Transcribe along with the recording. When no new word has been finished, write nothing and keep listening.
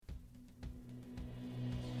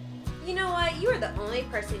You know what? You are the only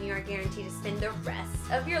person you are guaranteed to spend the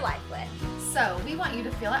rest of your life with. So, we want you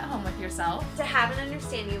to feel at home with yourself. To have an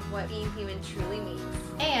understanding of what being human truly means.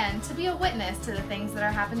 And to be a witness to the things that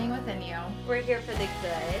are happening within you. We're here for the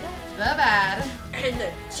good. The bad. And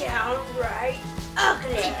the downright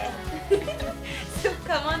ugly. So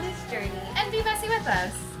come on this journey. And be messy with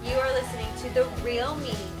us. You are listening to The Real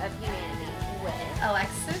Meaning of Humanity with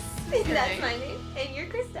Alexis. That's my name. And you're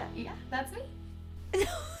Krista. Yeah, that's me.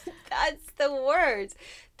 That's the words.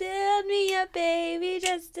 Build me up, baby,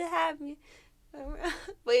 just to have me.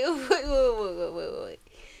 Wait.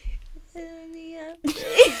 Build me up,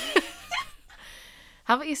 baby.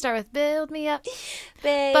 How about you start with build me up,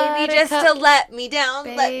 baby, Buttercup. just to let me down.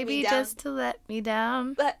 Baby, let me down. just to let me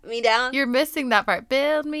down. Let me down. You're missing that part.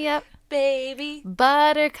 Build me up, baby.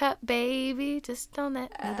 Buttercup, baby, just don't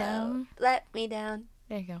let me down. Let me down.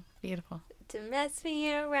 There you go. Beautiful. To mess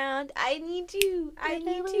me around, I need you. I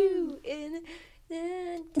need you.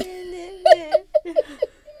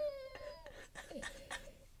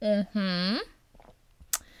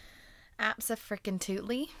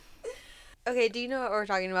 Abso-frickin-tootly. Okay, do you know what we're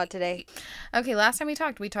talking about today? Okay, last time we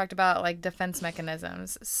talked about like defense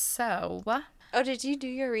mechanisms. So, oh, did you do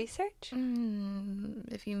your research?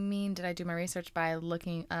 If you mean, did I do my research by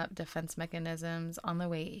looking up defense mechanisms on the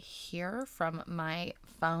way here from my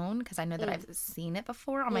phone? Because I know that I've seen it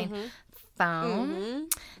before on my phone.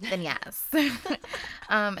 Then yes.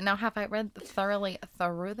 Now, have I read thoroughly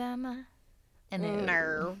through them?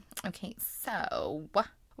 No. Okay,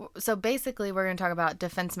 so basically we're going to talk about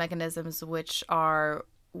defense mechanisms, which are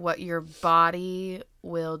what your body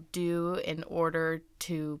will do in order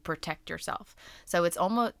to protect yourself. So it's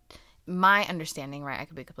almost, my understanding, right, I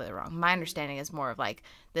could be completely wrong. My understanding is more of like,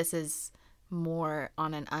 this is more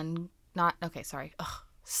on an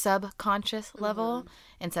subconscious level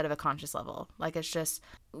instead of a conscious level. Like, it's just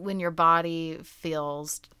when your body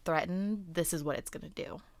feels threatened, this is what it's going to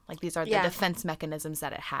do. Like, these are the defense mechanisms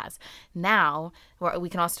that it has. Now, we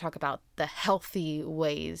can also talk about the healthy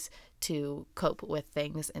ways to cope with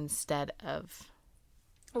things instead of...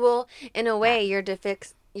 Well, in a way, your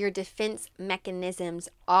defense mechanisms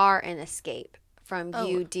are an escape from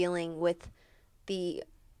you dealing with the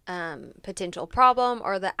potential problem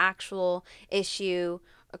or the actual issue,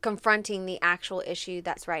 confronting the actual issue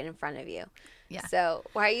that's right in front of you. Yeah. So,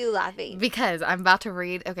 why are you laughing? Because I'm about to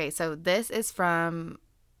read... Okay, so this is from...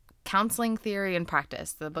 Counseling Theory and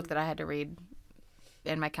Practice, the book that I had to read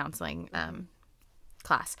in my counseling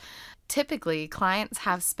class. Typically, clients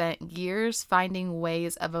have spent years finding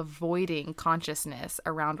ways of avoiding consciousness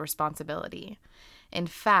around responsibility. In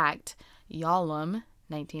fact, Yalom,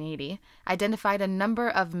 1980, identified a number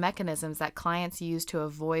of mechanisms that clients use to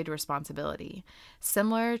avoid responsibility,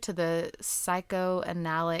 similar to the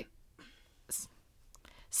psychoanalytic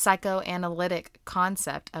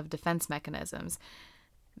concept of defense mechanisms.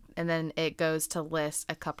 And then it goes to list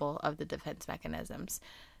a couple of the defense mechanisms.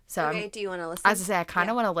 So okay, do you want to list them? As I say, I kind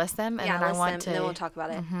of want to list them, and then I want to... and then we'll talk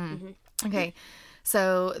about it. Okay,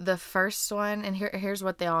 so the first one, and here's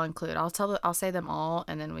what they all include. I'll say them all,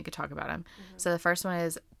 and then we could talk about them. So the first one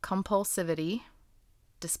is compulsivity,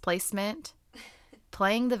 displacement,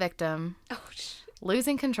 playing the victim,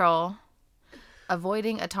 losing control,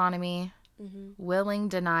 avoiding autonomy, willing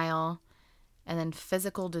denial, and then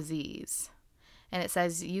physical disease. And it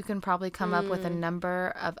says you can probably come up with a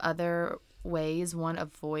number of other ways one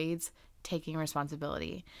avoids taking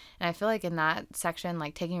responsibility. And I feel like in that section,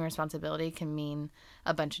 like, taking responsibility can mean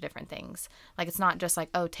a bunch of different things. Like, it's not just like,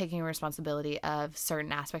 taking responsibility of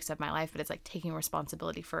certain aspects of my life, but it's like taking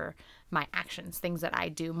responsibility for my actions, things that I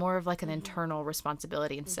do, more of like an internal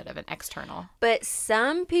responsibility instead of an external. But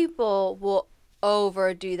some people will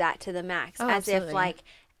overdo that to the max, as absolutely. if like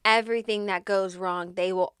everything that goes wrong,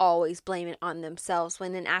 they will always blame it on themselves,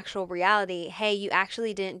 when in actual reality, hey, you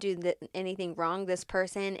actually didn't do anything wrong. This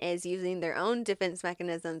person is using their own defense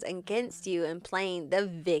mechanisms against you and playing the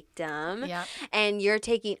victim. Yep. And you're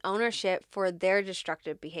taking ownership for their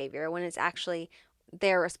destructive behavior, when it's actually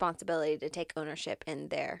their responsibility to take ownership in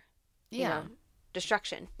their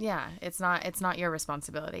destruction. Yeah, it's not your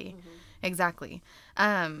responsibility. Exactly.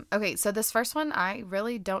 Okay, so this first one I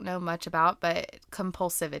really don't know much about, but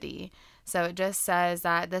compulsivity. So it just says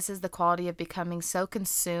that this is the quality of becoming so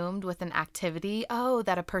consumed with an activity,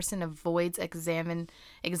 that a person avoids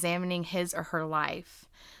examining his or her life.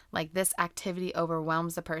 Like, this activity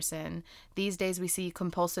overwhelms the person. These days we see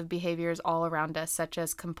compulsive behaviors all around us, such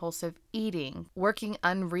as compulsive eating, working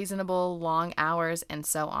unreasonable long hours, and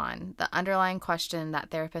so on. The underlying question that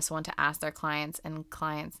therapists want to ask their clients, and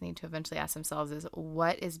clients need to eventually ask themselves, is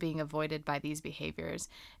what is being avoided by these behaviors,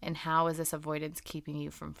 and how is this avoidance keeping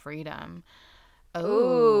you from freedom?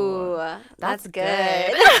 Ooh, That's good.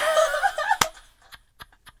 good.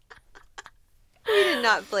 We did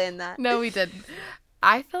not plan that. No, we didn't.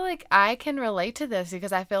 I feel like I can relate to this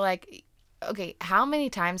because I feel like, okay, how many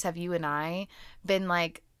times have you and I been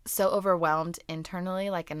like so overwhelmed internally,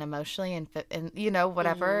 like, and emotionally, and you know,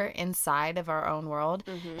 whatever, inside of our own world,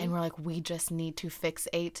 and we're like, we just need to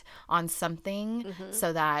fixate on something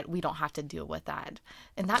so that we don't have to deal with that.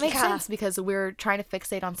 And that makes sense because we're trying to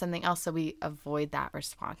fixate on something else so we avoid that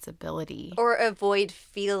responsibility. Or avoid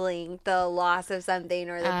feeling the loss of something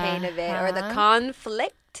or the pain of it or the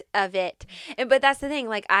conflict of it. But that's the thing,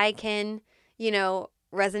 like, I can,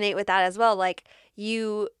 resonate with that as well. Like,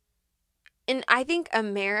 and I think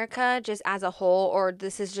America just as a whole, or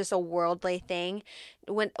this is just a worldly thing,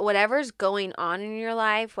 when whatever's going on in your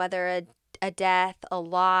life, whether a death, a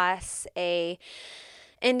loss, a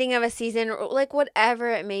ending of a season, or like whatever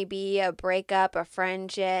it may be, a breakup, a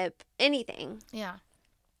friendship, anything. Yeah.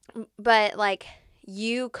 But like,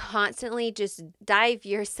 you constantly just dive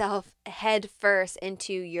yourself head first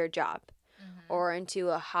into your job. Or into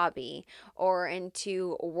a hobby, or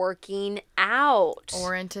into working out,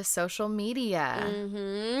 or into social media.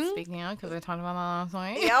 Speaking of, because we talked about that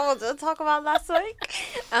last week. Yeah, we'll talk about last week.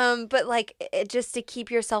 But like, just to keep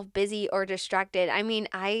yourself busy or distracted. I mean,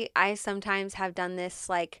 I sometimes have done this,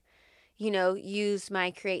 like, use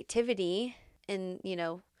my creativity in,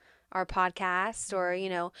 our podcast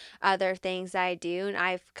or, other things I do. And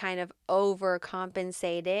I've kind of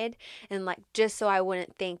overcompensated and like, just so I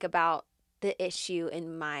wouldn't think about the issue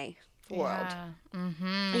in my world.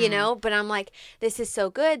 But I'm like, this is so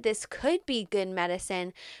good. This could be good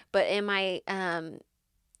medicine, but am I,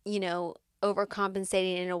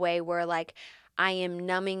 overcompensating in a way where like I am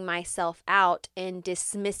numbing myself out and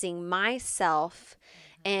dismissing myself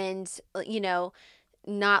and,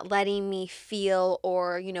 not letting me feel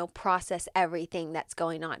or, process everything that's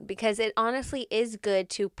going on, because it honestly is good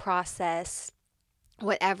to process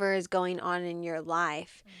whatever is going on in your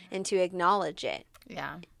life and to acknowledge it.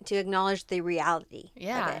 Yeah. To acknowledge the reality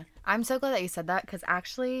of it. I'm so glad that you said that, because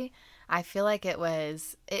actually I feel like it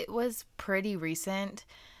was pretty recent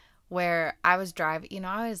where I was driving.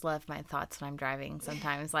 I always love my thoughts when I'm driving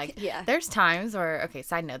sometimes. Like, there's times where, okay,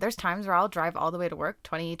 side note, there's times where I'll drive all the way to work,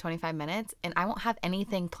 20, 25 minutes, and I won't have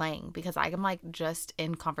anything playing because I'm like just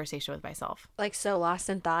in conversation with myself. Like, so lost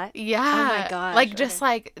in thought? Yeah. Oh my gosh. Like, just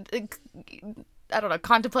like, I don't know,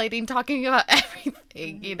 contemplating, talking about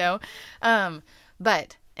everything,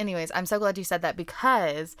 But anyways, I'm so glad you said that,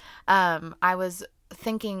 because I was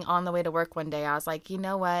thinking on the way to work one day, I was like, you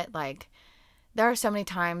know what? Like, there are so many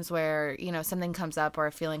times where, something comes up or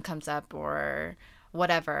a feeling comes up or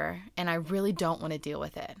whatever, and I really don't want to deal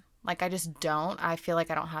with it. Like, I just don't. I feel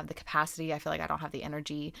like I don't have the capacity. I feel like I don't have the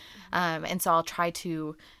energy. And so I'll try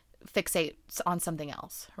to fixate on something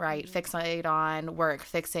else, right? Fixate on work,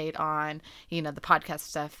 fixate on, the podcast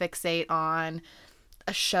stuff, fixate on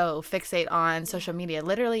a show, fixate on social media,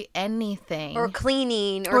 literally anything. Or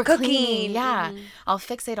cleaning or cooking. Yeah. I'll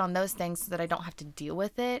fixate on those things so that I don't have to deal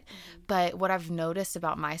with it. But what I've noticed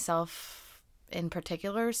about myself in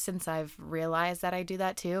particular, since I've realized that I do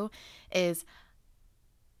that too, is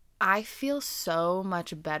I feel so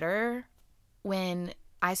much better when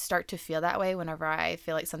I start to feel that way, whenever I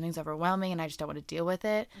feel like something's overwhelming and I just don't want to deal with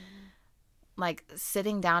it. Like,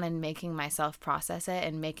 sitting down and making myself process it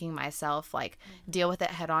and making myself like deal with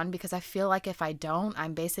it head on, because I feel like if I don't,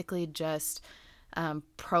 I'm basically just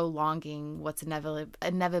prolonging what's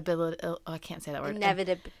inevitability. Oh, I can't say that word.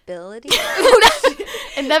 Inevitability?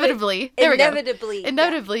 Inevitably. There Inevitably. We go.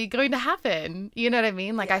 Inevitably going to happen. You know what I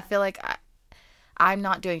mean? Like, I feel like I'm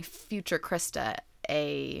not doing future Krista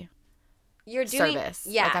a service.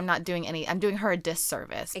 Yeah. Like, I'm not doing I'm doing her a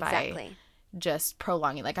disservice by just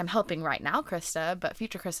prolonging. Like, I'm helping right now, Krista, but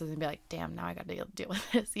future Krista's gonna be like, damn, now I gotta deal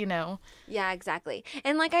with this, Yeah, exactly.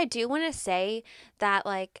 And like, I do want to say that,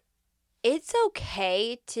 like, it's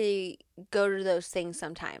okay to go to those things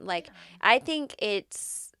sometime. Like, I think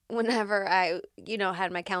it's, whenever I,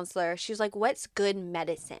 had my counselor, she was like, what's good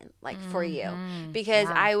medicine, like, for you? Because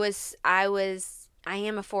I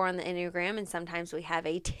am a 4 on the Enneagram, and sometimes we have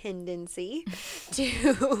a tendency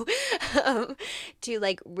to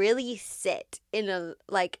like really sit in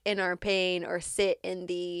our pain, or sit in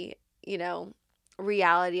the,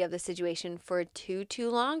 reality of the situation for too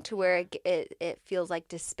long to where it feels like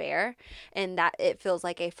despair, and that it feels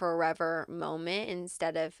like a forever moment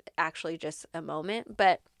instead of actually just a moment.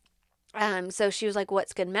 But so she was like,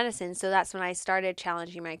 what's good medicine? So that's when I started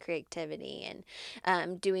challenging my creativity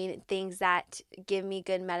and doing things that give me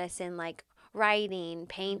good medicine, like writing,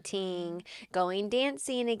 painting, going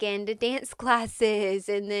dancing again to dance classes,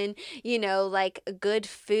 and then, like good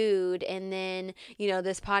food, and then,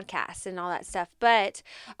 this podcast and all that stuff. But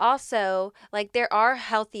also, like, there are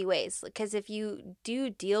healthy ways, because if you do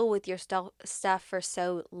deal with your stuff for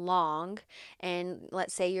so long, and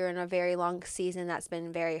let's say you're in a very long season that's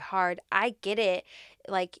been very hard, I get it.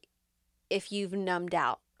 Like, if you've numbed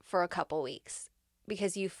out for a couple weeks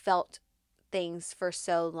because you felt things for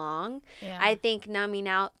so long, Yeah. I think numbing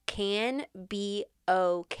out can be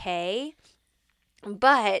okay.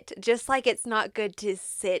 But just like it's not good to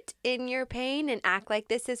sit in your pain and act like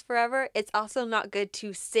this is forever, it's also not good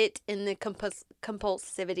to sit in the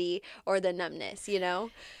compulsivity or the numbness,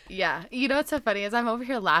 Yeah. You know what's so funny is I'm over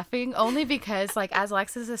here laughing only because, like, as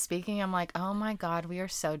Alexis is speaking, I'm like, oh my God, we are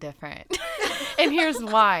so different. And here's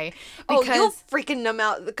why. Because, oh, you'll freaking numb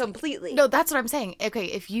out completely. No, that's what I'm saying. Okay,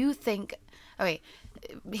 if you think, okay,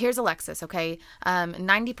 here's Alexis, okay?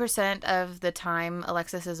 90% of the time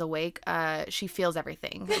Alexis is awake, she feels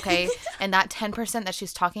everything, okay? And that 10% that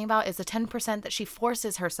she's talking about is the 10% that she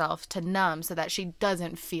forces herself to numb so that she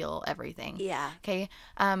doesn't feel everything. Yeah. Okay?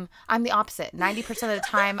 I'm the opposite. 90% of the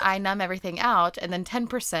time I numb everything out, and then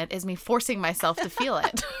 10% is me forcing myself to feel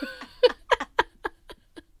it.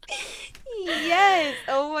 Yes.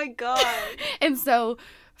 Oh my God. And so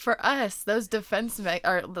for us, those defense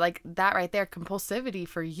are like that right there. Compulsivity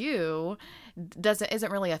for you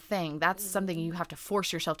isn't really a thing. That's something you have to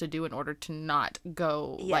force yourself to do in order to not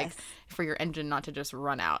go, like, for your engine not to just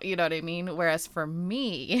run out. You know what I mean? Whereas for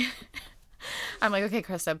me, I'm like, okay,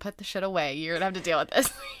 Krista, put the shit away. You're gonna have to deal with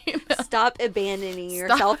this. Stop abandoning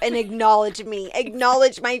yourself and acknowledge me.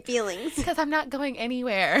 Acknowledge my feelings. Because I'm not going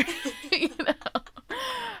anywhere.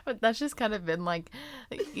 But that's just kind of been like,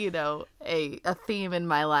 a theme in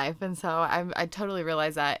my life. And so I totally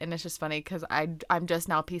realize that. And it's just funny because I'm just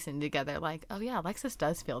now piecing together like, oh yeah, Alexis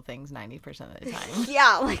does feel things 90% of the time.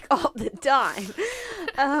 Yeah, like all the time.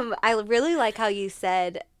 I really like how you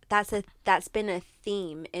said that's been a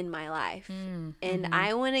theme in my life. And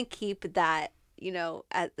I want to keep that,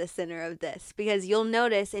 at the center of this, because you'll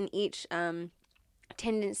notice in each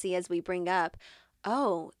tendency as we bring up,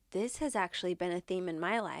 oh, this has actually been a theme in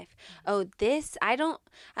my life. Oh, this, I don't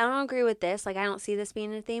agree with this. Like, I don't see this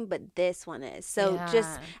being a theme, but this one is. So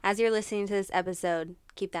just as you're listening to this episode,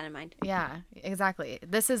 keep that in mind. Yeah, exactly.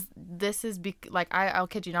 This is like, I'll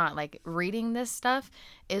kid you not, like, reading this stuff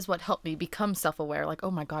is what helped me become self-aware. Like,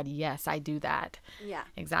 oh my God, yes, I do that. Yeah.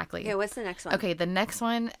 Exactly. Okay, what's the next one? Okay, the next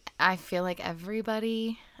one, I feel like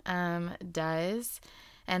everybody does.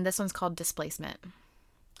 And this one's called displacement.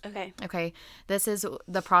 Okay. This is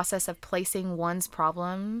the process of placing one's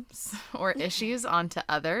problems or issues onto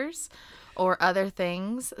others or other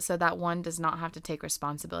things so that one does not have to take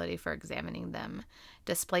responsibility for examining them.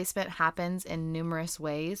 Displacement happens in numerous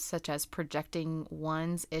ways, such as projecting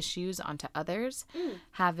one's issues onto others,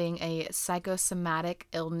 having a psychosomatic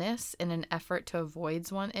illness in an effort to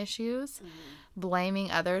avoid one's issues, blaming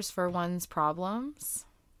others for one's problems,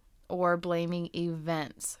 or blaming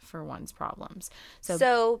events for one's problems.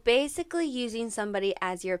 So basically using somebody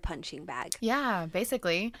as your punching bag. Yeah,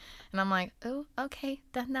 basically. And I'm like, oh, okay,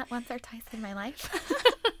 done that once or twice in my life.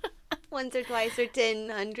 Once or twice or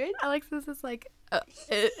 100. Alexis is like,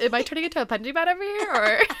 am I turning into a punching bag over here?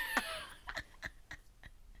 Or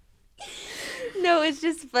No, it's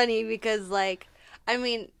just funny because, like, I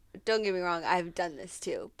mean, don't get me wrong, I've done this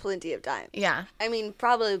too plenty of times. Yeah. I mean,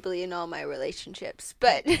 probably in all my relationships,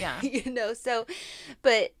 but yeah.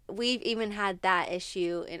 But we've even had that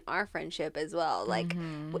issue in our friendship as well. Like,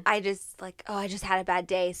 I just had a bad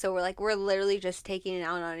day, so we're literally just taking it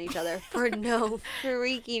out on each other for no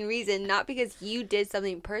freaking reason, not because you did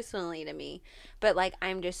something personally to me, but like,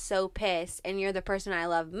 I'm just so pissed, and you're the person I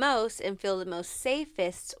love most and feel the most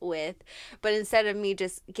safest with, but instead of me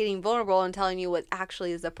just getting vulnerable and telling you what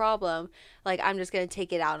actually is the problem, like, I'm just gonna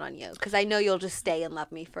take it out on you because I know you'll just stay and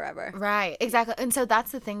love me forever. Right, exactly. And so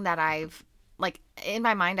that's the thing that I've, like, in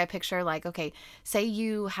my mind, I picture, like, okay, say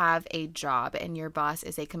you have a job and your boss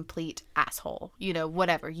is a complete asshole,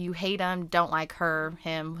 whatever. You hate him, don't like her,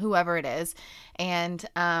 him, whoever it is. And,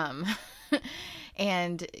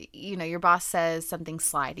 and, your boss says something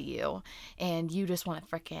sly to you and you just want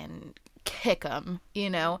to freaking kick them,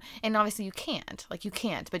 and obviously you can't, but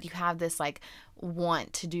you have this like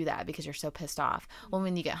want to do that because you're so pissed off. Well,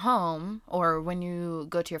 when you get home or when you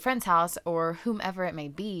go to your friend's house or whomever it may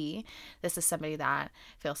be, this is somebody that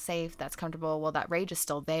feels safe, that's comfortable. Well, that rage is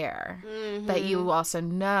still there, but you also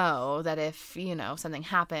know that if, something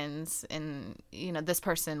happens and, this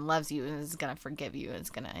person loves you and is going to forgive you and is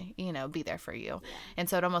going to, be there for you. Yeah. And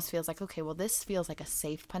so it almost feels like, okay, well, this feels like a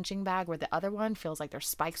safe punching bag where the other one feels like there's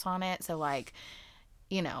spikes on it. So like,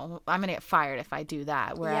 I'm going to get fired if I do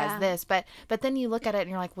that. Whereas this, but then you look at it and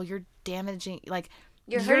you're like, well, you're damaging, like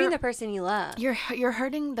you're hurting the person you love. You're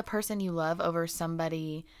hurting the person you love over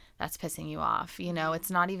somebody that's pissing you off.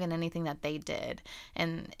 It's not even anything that they did.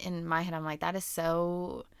 And in my head, I'm like, that is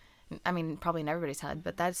so, I mean, probably in everybody's head,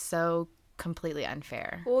 but that's so completely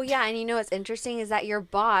unfair. Well, yeah, and what's interesting is that your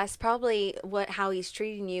boss, probably how he's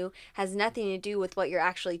treating you has nothing to do with what you're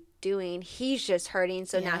actually doing. He's just hurting,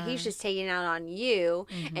 so now he's just taking it out on you,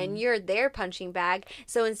 and you're their punching bag.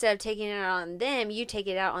 So instead of taking it out on them, you take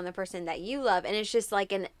it out on the person that you love, and it's just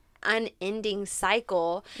like an unending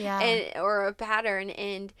cycle, or a pattern,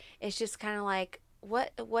 and it's just kind of like, what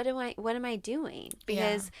am I doing?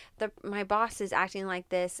 Because my boss is acting like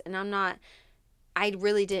this, and I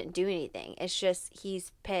really didn't do anything. It's just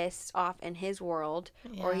he's pissed off in his world,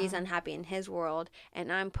 or he's unhappy in his world,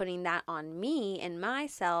 and I'm putting that on me and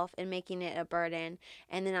myself and making it a burden,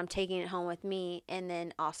 and then I'm taking it home with me, and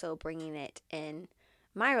then also bringing it in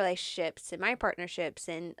my relationships and my partnerships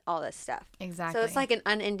and all this stuff. Exactly. So it's like an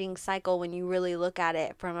unending cycle when you really look at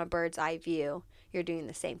it from a bird's eye view. You're doing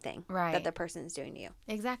the same thing that the person's doing to you.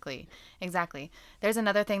 Exactly. There's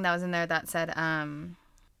another thing that was in there that said,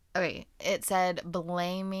 okay, it said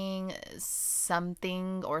blaming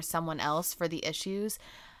something or someone else for the issues.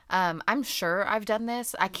 I'm sure I've done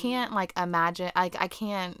this. I can't imagine. I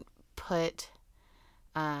can't put.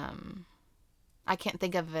 I can't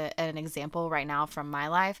think of an example right now from my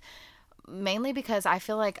life. Mainly because I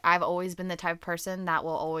feel like I've always been the type of person that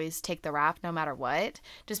will always take the rap no matter what.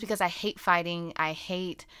 Just because I hate fighting, I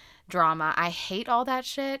hate drama, I hate all that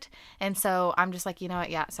shit. And so I'm just like, you know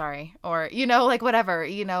what, yeah, sorry. Or, whatever,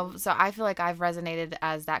 So I feel like I've resonated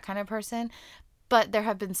as that kind of person. But there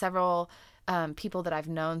have been several people that I've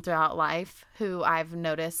known throughout life who I've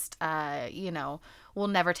noticed, will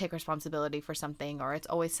never take responsibility for something, or it's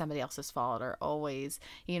always somebody else's fault, or always,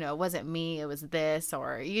 it wasn't me, it was this,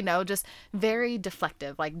 or, just very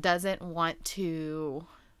deflective, like doesn't want to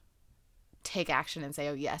take action and say,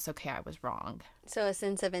 oh yes, okay, I was wrong. So a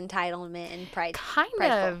sense of entitlement and pride. Kind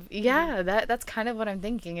of. Yeah, that's kind of what I'm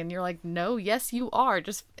thinking. And you're like, no, yes, you are.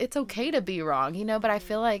 Just, it's okay to be wrong, but I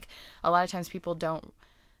feel like a lot of times people don't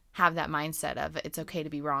have that mindset of it's okay to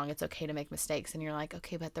be wrong, it's okay to make mistakes, and you're like,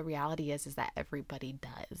 okay, but the reality is that everybody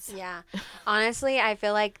does. Yeah. Honestly, I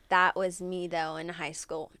feel like that was me though in high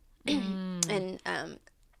school and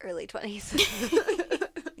early 20s.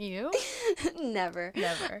 You? Never.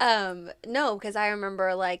 No, because I remember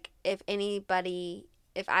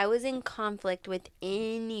if I was in conflict with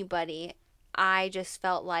anybody, I just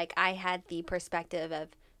felt like I had the perspective of,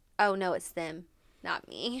 oh no, it's them, not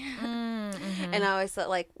me. And I always thought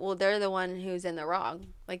well, they're the one who's in the wrong.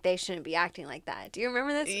 Like they shouldn't be acting like that. Do you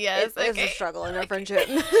remember this? Yes. It was a struggle in our friendship.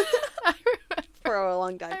 I remember. For a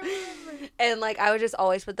long time. And I would just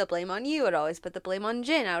always put the blame on you. I'd always put the blame on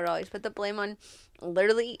Jen. I would always put the blame on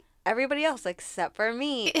literally everybody else except for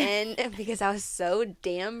me. And because I was so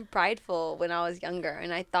damn prideful when I was younger,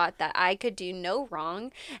 and I thought that I could do no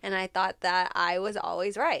wrong, and I thought that I was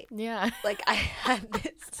always right. Yeah. I had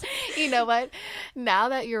this. You know what? Now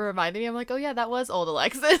that you're reminding me, I'm like, oh yeah, that was old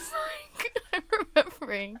Alexis. I'm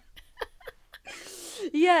remembering.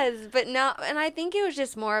 Yes, but no, and I think it was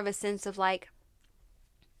just more of a sense of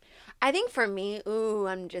I think for me,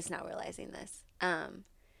 I'm just not realizing this.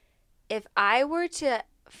 If I were to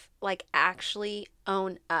actually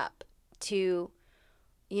own up to,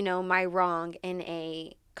 my wrong in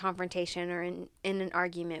a confrontation or in an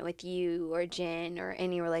argument with you or Jen or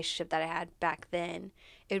any relationship that I had back then,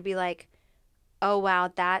 it would be oh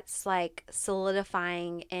wow, that's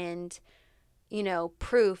solidifying and,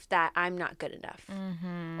 proof that I'm not good enough.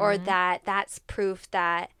 Mm-hmm. Or that's proof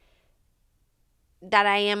that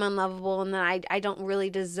I am unlovable and that I don't really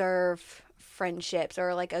deserve friendships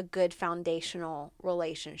or a good foundational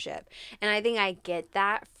relationship. And I think I get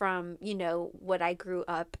that from, what I grew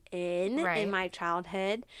up in my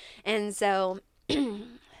childhood. And so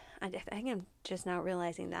I think I'm just now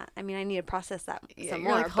realizing that. I mean, I need to process that some You're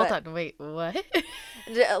more. like, hold on, wait, what?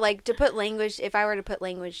 Like, to put language, if I were to put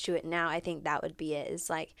language to it now, I think that would be it. Is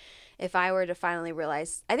like, if I were to finally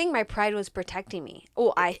realize, I think my pride was protecting me.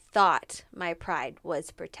 Oh, I thought my pride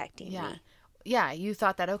was protecting me. Yeah, you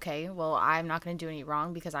thought that, okay, well, I'm not going to do any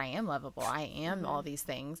wrong because I am lovable. I am all these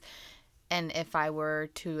things. And if I were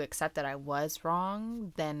to accept that I was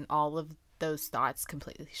wrong, then all of those thoughts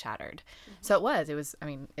completely shattered. So it was, I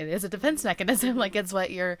mean, it is a defense mechanism. Like, it's what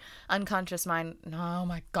your unconscious mind, oh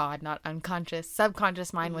my God, not unconscious,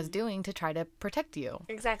 subconscious mind was doing to try to protect you.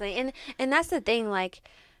 Exactly. And that's the thing, like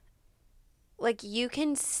you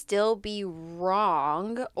can still be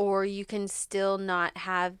wrong, or you can still not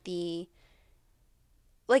have the,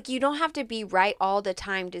 like, you don't have to be right all the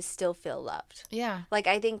time to still feel loved. Yeah. Like,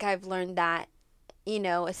 I think I've learned that,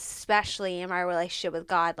 especially in my relationship with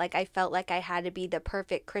God. Like, I felt like I had to be the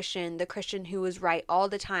perfect Christian, the Christian who was right all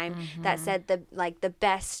the time, that said the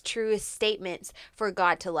best, truest statements for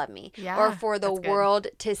God to love me, or for the world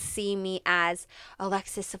to see me as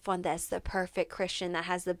Alexis Fuentes, the perfect Christian that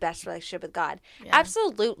has the best relationship with God. Yeah.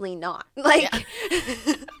 Absolutely not. Like,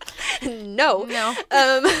 no.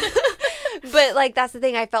 But, like, that's the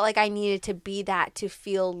thing. I felt like I needed to be that to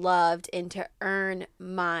feel loved and to earn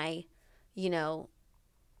my,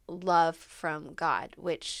 love from God,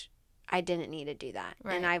 which I didn't need to do that.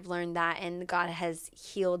 Right. And I've learned that, and God has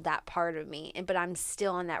healed that part of me. But I'm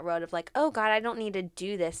still on that road of like, oh God, I don't need to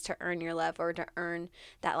do this to earn your love, or to earn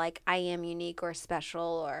that, like, I am unique or special,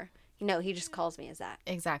 or, he just calls me as that.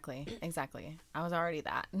 Exactly. I was already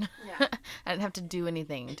that. Yeah. I didn't have to do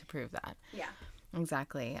anything to prove that. Yeah.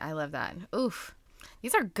 Exactly. I love that. Oof.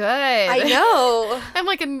 These are good. I know. I'm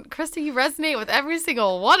like, and Krista, you resonate with every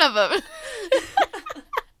single one of them.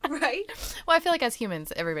 Right? Well, I feel like as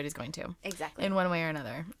humans, everybody's going to. Exactly. In one way or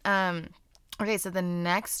another. Okay, so the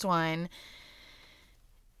next one,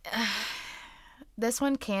 this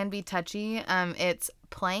one can be touchy. It's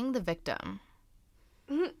playing the victim.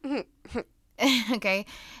 Okay.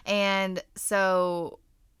 And so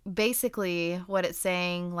basically what it's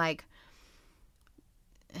saying, like,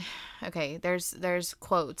 okay, there's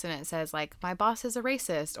quotes, and it says, like, my boss is a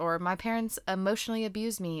racist, or my parents emotionally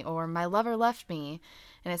abused me, or my lover left me.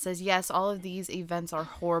 And it says, yes, all of these events are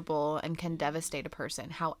horrible and can devastate a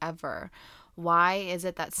person. However, why is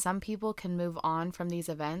it that some people can move on from these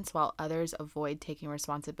events while others avoid taking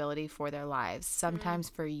responsibility for their lives, sometimes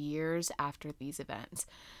for years after these events?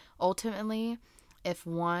 Ultimately, if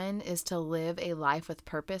one is to live a life with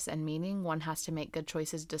purpose and meaning, one has to make good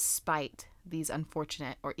choices despite these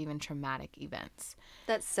unfortunate or even traumatic events.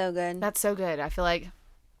 That's so good. That's so good. I feel like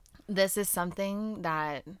this is something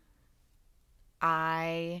that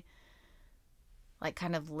I like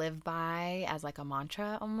kind of live by as like a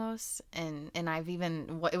mantra almost. And I've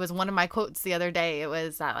even, it was one of my quotes the other day. It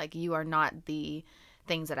was that, like, you are not the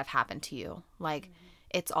things that have happened to you. Like,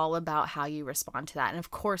 it's all about how you respond to that. And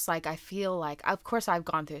of course, like, I feel like, of course I've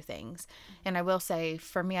gone through things. And I will say,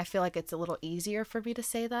 for me, I feel like it's a little easier for me to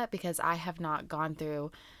say that because I have not gone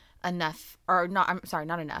through enough, or not, I'm sorry,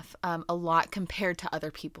 not enough, a lot compared to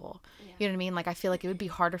other people. Yeah. You know what I mean? Like, I feel like it would be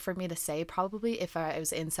harder for me to say probably if I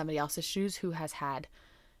was in somebody else's shoes who has had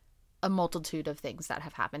a multitude of things that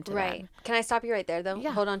have happened to them. Right. Can I stop you right there, though?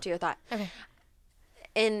 Yeah. Hold on to your thought. Okay.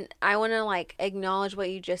 And I want to, like, acknowledge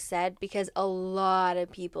what you just said, because a lot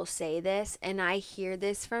of people say this, and I hear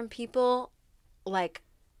this from people, like,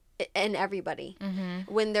 and everybody,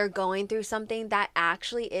 when they're going through something that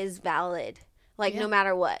actually is valid, like, no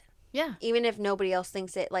matter what. Yeah. Even if nobody else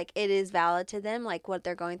thinks it, like, it is valid to them, like, what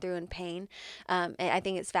they're going through in pain. I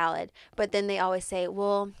think it's valid. But then they always say,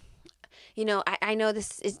 well, I know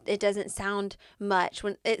it doesn't sound much.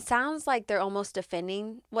 When it sounds like they're almost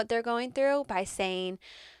defending what they're going through by saying,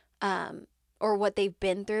 or what they've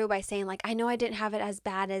been through by saying, like, I know I didn't have it as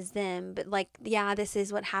bad as them, but, like, yeah, this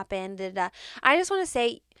is what happened. I just want to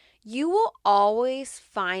say, you will always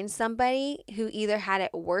find somebody who either had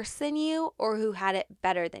it worse than you or who had it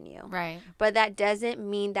better than you. Right. But that doesn't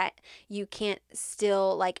mean that you can't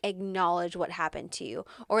still, like, acknowledge what happened to you.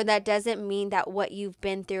 Or that doesn't mean that what you've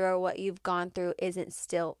been through or what you've gone through isn't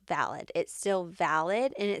still valid. It's still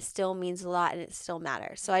valid, and it still means a lot, and it still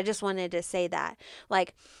matters. So I just wanted to say that,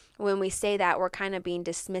 like, when we say that, we're kind of being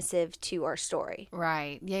dismissive to our story.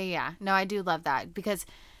 Right. Yeah. No, I do love that, because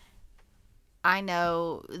I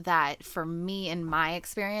know that for me, in my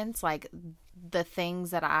experience, like, the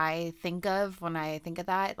things that I think of when I think of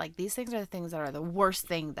that, like, these things are the things that are the worst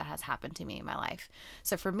thing that has happened to me in my life.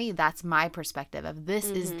 So for me, that's my perspective of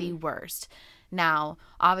this is the worst. Now,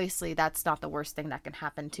 obviously, that's not the worst thing that can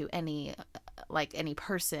happen to any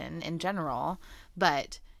person in general,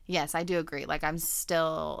 but yes, I do agree. Like, I'm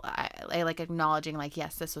still, I like acknowledging, like,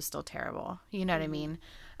 yes, this was still terrible. You know what I mean?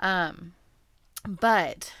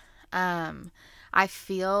 But I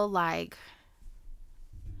feel like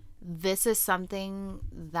this is something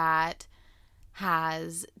that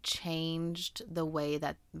has changed the way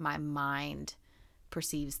that my mind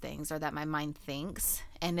perceives things or that my mind thinks.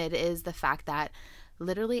 And it is the fact that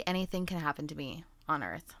literally anything can happen to me on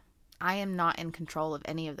earth. I am not in control of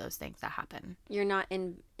any of those things that happen. You're not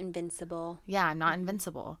invincible. Yeah, I'm not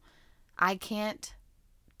invincible. I can't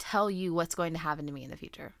tell you what's going to happen to me in the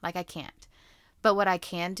future. Like, I can't. But what I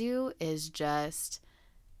can do is just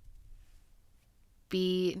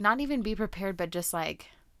not even be prepared, but just like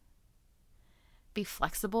be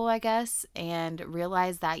flexible, I guess, and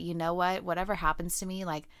realize that, you know what, whatever happens to me,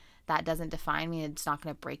 like, that doesn't define me. It's not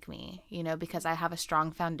going to break me, you know, because I have a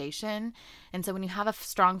strong foundation. And so when you have a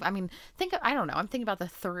strong, I mean, I don't know, I'm thinking about the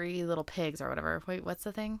three little pigs or whatever. Wait, what's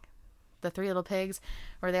the thing? The three little pigs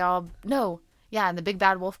where and the big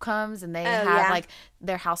bad wolf comes and they have like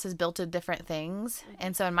their house is built of different things.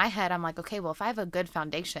 And so in my head, I'm like, okay, well, if I have a good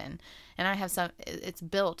foundation and I have it's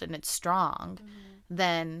built and it's strong,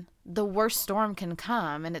 then the worst storm can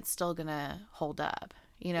come and it's still going to hold up.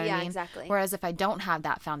 You know what I mean? Exactly. Whereas if I don't have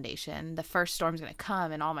that foundation, the first storm's going to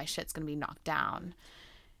come and all my shit's going to be knocked down.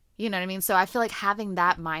 You know what I mean? So I feel like having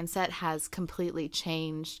that mindset has completely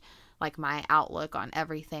changed like my outlook on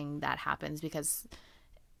everything that happens, because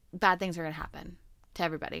bad things are going to happen to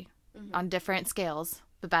everybody on different scales,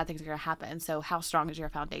 but bad things are going to happen. So how strong is your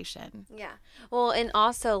foundation? Yeah. Well, and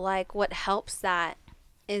also like what helps that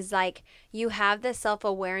is like you have the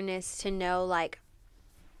self-awareness to know like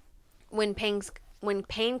when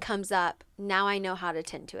pain comes up, now I know how to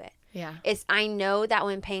tend to it. Yeah. I know that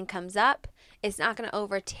when pain comes up, it's not going to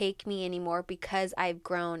overtake me anymore because I've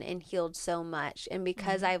grown and healed so much and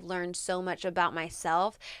because I've learned so much about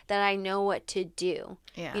myself that I know what to do,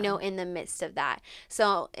 in the midst of that.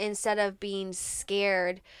 So instead of being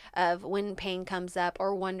scared of when pain comes up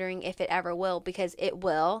or wondering if it ever will, because it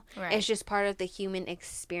will, it's just part of the human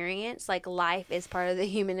experience. Like life is part of the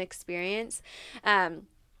human experience.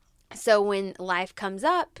 So when life comes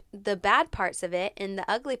up, the bad parts of it and the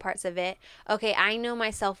ugly parts of it, okay, I know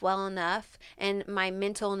myself well enough and my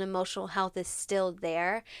mental and emotional health is still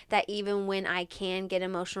there that even when I can get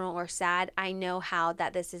emotional or sad, I know how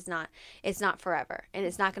that it's not forever and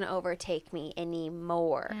it's not going to overtake me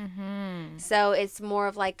anymore. So it's more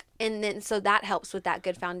of like, and then, so that helps with that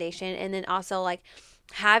good foundation. And then also like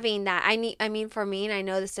having that, I mean, for me, and I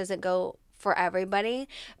know this doesn't go for everybody,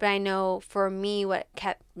 but I know for me what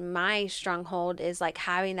kept my stronghold is like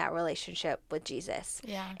having that relationship with Jesus.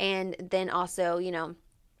 Yeah. And then also,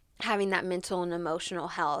 having that mental and emotional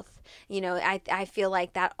health. I feel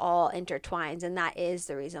like that all intertwines, and that is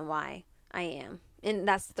the reason why I am. And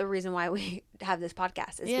that's the reason why we have this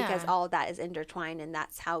podcast is because all of that is intertwined, and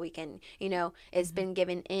that's how we can, it's been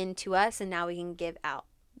given in to us and now we can give out.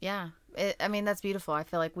 Yeah. I mean, that's beautiful. I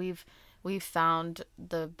feel like we've found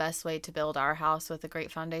the best way to build our house with a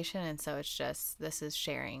great foundation. And so this is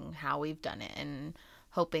sharing how we've done it and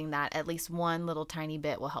hoping that at least one little tiny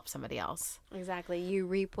bit will help somebody else. Exactly. You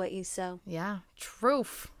reap what you sow. Yeah.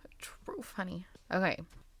 Truth, honey. Okay.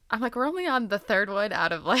 I'm like, we're only on the third one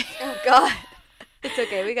out of like. Oh, God. It's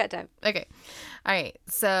okay. We got time. Okay. All right.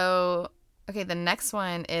 So, the next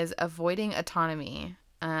one is avoiding autonomy.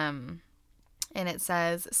 And it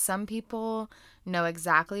says, some people know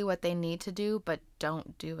exactly what they need to do, but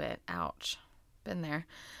don't do it. Ouch. Been there.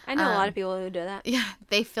 I know a lot of people who do that. Yeah.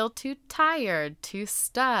 They feel too tired, too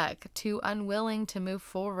stuck, too unwilling to move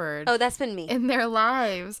forward. Oh, that's been me. In their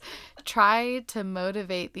lives. Try to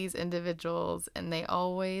motivate these individuals, and they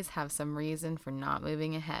always have some reason for not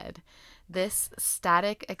moving ahead. This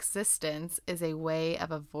static existence is a way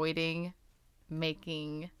of avoiding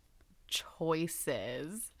making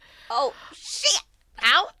choices. Oh, shit.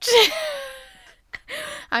 Ouch.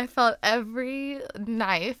 I felt every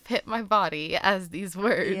knife hit my body as these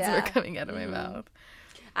words were coming out of my mouth.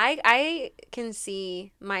 I can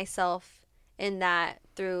see myself in that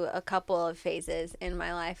through a couple of phases in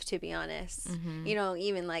my life, to be honest.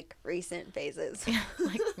 Even like recent phases.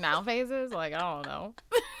 Like now phases? Like, I don't know.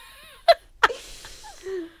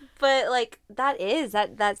 But like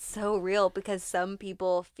that's so real, because some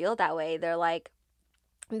people feel that way. They're like,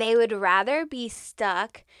 they would rather be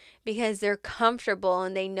stuck because they're comfortable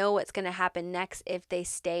and they know what's going to happen next if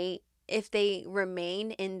they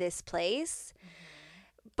remain in this place.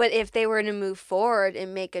 But if they were to move forward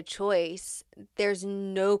and make a choice, there's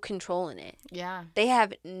no control in it. Yeah. They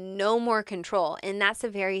have no more control. And that's a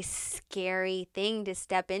very scary thing to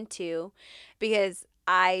step into, because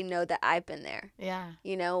I know that I've been there. Yeah.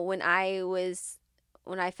 You know, when I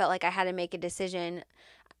felt like I had to make a decision,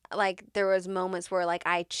 like there was moments where like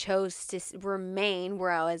I chose to remain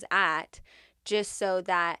where I was at just so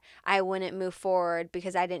that I wouldn't move forward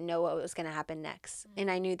because I didn't know what was going to happen next.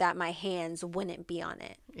 And I knew that my hands wouldn't be on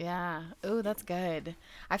it. Yeah. Ooh, that's good.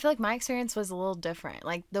 I feel like my experience was a little different.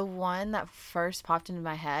 Like the one that first popped into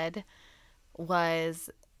my head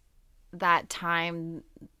was that time.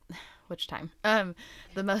 Which time?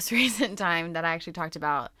 The most recent time that I actually talked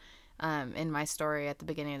about in my story at the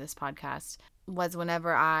beginning of this podcast was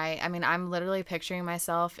whenever I'm literally picturing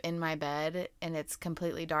myself in my bed and it's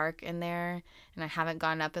completely dark in there and I haven't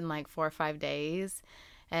gotten up in like 4 or 5 days.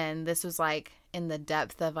 And this was like in the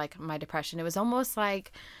depth of like my depression. It was almost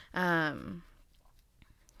like I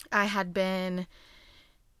had been,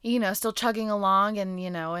 still chugging along and,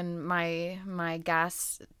 and my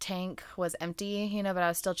gas tank was empty, but I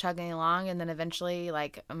was still chugging along. And then eventually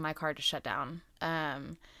like my car just shut down.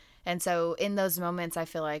 And so in those moments, I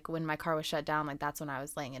feel like when my car was shut down, like that's when I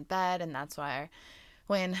was laying in bed and that's why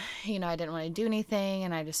when, I didn't want to do anything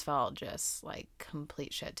and I just felt just like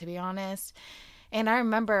complete shit, to be honest. And I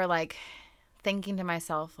remember like thinking to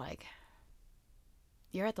myself, like,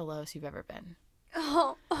 you're at the lowest you've ever been.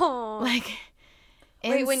 Oh. Like,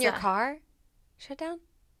 wait, when your car shut down?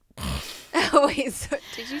 Wait, so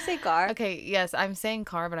did you say car? Okay, yes, I'm saying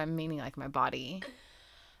car, but I'm meaning like my body.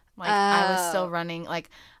 Like I was still running. Like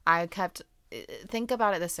I kept. Think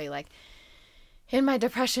about it this way, like in my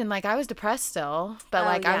depression, like I was depressed still, but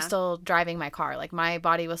like I was still driving my car. Like my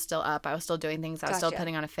body was still up. I was still doing things. I was still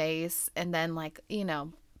putting on a face, and then like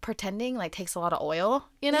pretending like takes a lot of oil,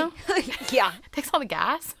 Yeah. takes a lot of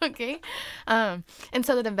gas. Okay. And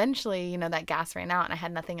so that eventually, that gas ran out and I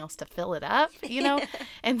had nothing else to fill it up,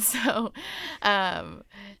 and so,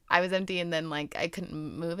 I was empty and then like I couldn't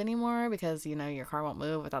move anymore because, your car won't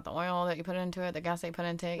move without the oil that you put into it, the gas that you put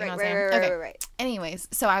into it, you know what I'm saying? Right. Anyways,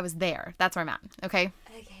 so I was there. That's where I'm at. Okay.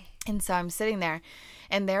 And so I'm sitting there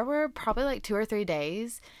and there were probably like 2 or 3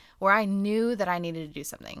 days where I knew that I needed to do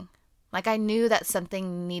something. Like I knew that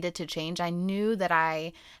something needed to change. I knew that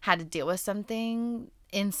I had to deal with something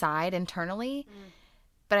internally,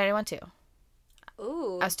 but I didn't want to.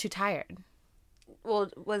 Ooh. I was too tired.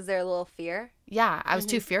 Well, was there a little fear? Yeah, I was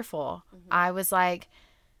too fearful. I was like,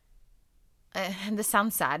 and this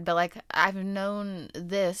sounds sad, but like I've known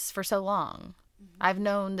this for so long. I've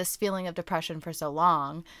known this feeling of depression for so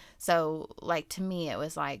long. So like to me, it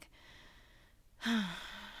was like,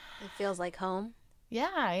 it feels like home.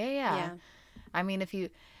 Yeah. I mean, if you,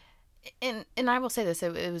 and I will say this,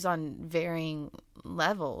 it was on varying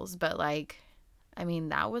levels, but like, I mean,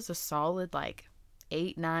 that was a solid like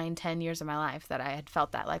 8, 9, 10 years of my life that I had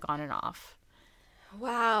felt that like on and off.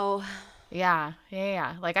 Wow. Yeah.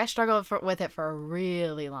 Like I struggled with it for a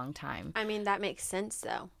really long time. I mean, that makes sense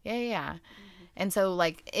though. Yeah. And so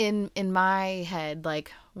like in my head,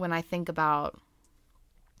 like when I think about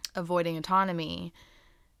avoiding autonomy,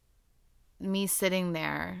 me sitting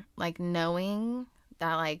there, like knowing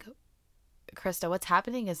that, like, Krista, what's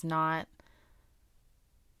happening is not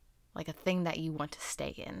like a thing that you want to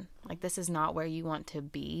stay in. Like, this is not where you want to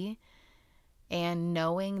be. And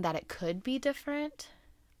knowing that it could be different,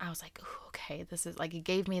 I was like, ooh, okay, this is like, it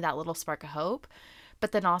gave me that little spark of hope.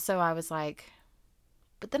 But then also I was like,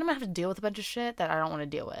 but then I'm gonna have to deal with a bunch of shit that I don't want to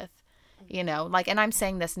deal with, like, and I'm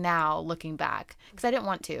saying this now looking back because I didn't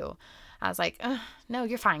want to. I was like, no,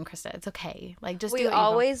 you're fine, Krista. It's okay. Like, just do we it.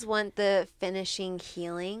 always want the finishing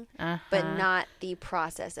healing, but not the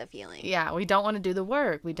process of healing. Yeah, we don't want to do the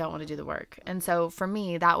work. And so for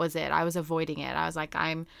me, that was it. I was avoiding it. I was like,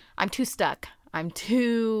 I'm too stuck. I'm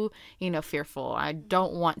too, fearful. I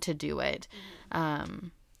don't want to do it.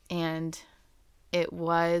 And it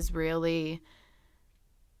was really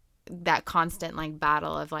that constant like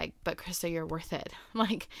battle of like, but Krista, you're worth it.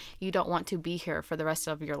 Like, you don't want to be here for the rest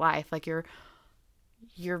of your life. Like you're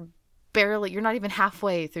not even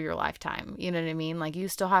halfway through your lifetime. You know what I mean? Like you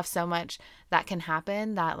still have so much that can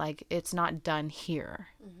happen that like it's not done here,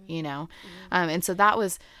 And so that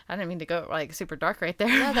was, I didn't mean to go like super dark right there.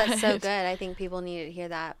 No, that's so good. I think people needed to hear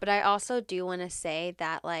that. But I also do want to say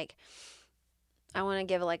that like, I want to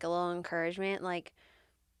give like a little encouragement. Like,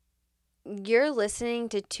 you're listening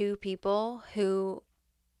to 2 people who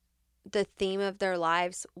the theme of their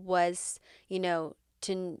lives was, to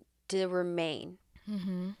remain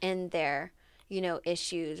in their,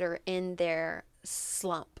 issues or in their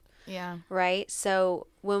slump. Yeah. Right? So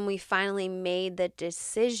when we finally made the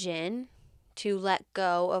decision to let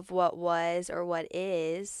go of what was or what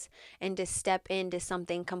is and to step into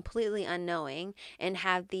something completely unknowing and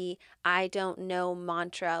have the I don't know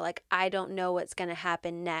mantra, like I don't know what's going to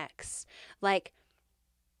happen next. Like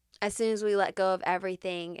as soon as we let go of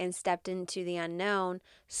everything and stepped into the unknown,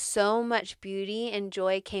 so much beauty and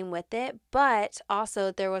joy came with it. But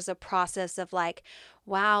also, there was a process of like,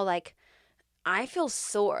 wow, like I feel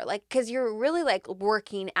sore. Like, because you're really like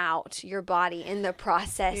working out your body in the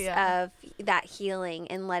process Yeah. of that healing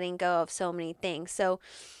and letting go of so many things. So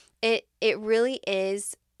it really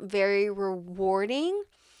is very rewarding,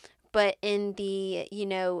 but in the,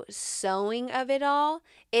 sewing of it all,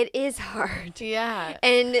 it is hard. Yeah.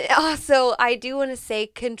 And also, I do want to say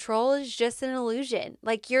control is just an illusion.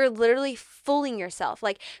 Like, you're literally fooling yourself.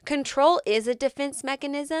 Like, control is a defense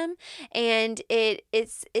mechanism, and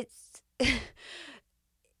it's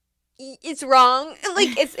it's wrong.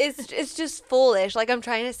 Like, it's just foolish. Like, I'm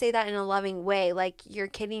trying to say that in a loving way. Like, you're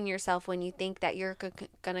kidding yourself when you think that you're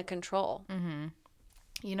gonna control. Mm-hmm.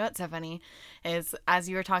 You know what's so funny is as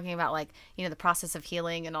you were talking about, like, the process of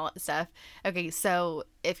healing and all that stuff. Okay, so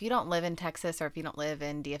if you don't live in Texas or if you don't live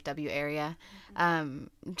in DFW area,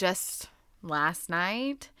 just last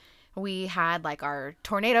night we had like our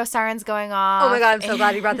tornado sirens going off. Oh my God, I'm so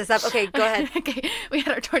glad you brought this up. Okay, go ahead. Okay, we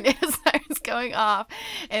had our tornado sirens going off,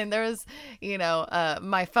 and there was,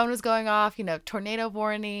 my phone was going off, tornado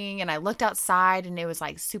warning, and I looked outside and it was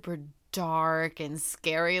like super dark and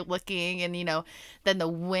scary looking, and then the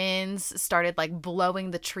winds started like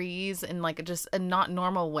blowing the trees in like just a not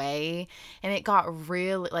normal way, and it got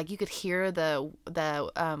really like you could hear the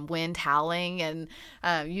wind howling, and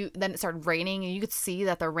then it started raining, and you could see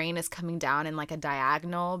that the rain is coming down in like a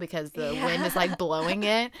diagonal because the wind is like blowing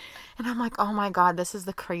it, and I'm like, oh my God, this is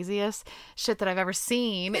the craziest shit that I've ever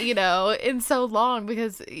seen, in so long,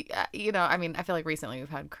 because I mean, I feel like recently we've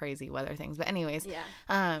had crazy weather things, but anyways,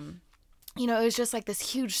 it was just like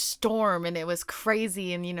this huge storm, and it was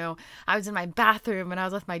crazy. And, I was in my bathroom and I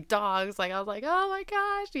was with my dogs. Like, I was like, oh my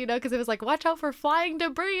gosh, because it was like, watch out for flying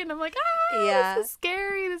debris. And I'm like, this is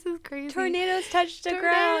scary. This is crazy. Tornadoes touch the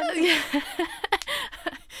ground. Yeah.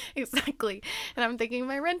 Exactly. And I'm thinking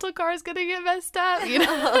my rental car is going to get messed up,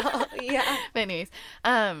 Yeah. But anyways,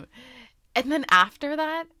 and then after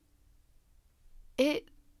that,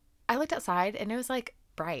 I looked outside and it was like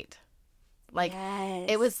bright. Like, yes.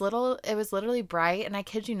 it was literally bright, and I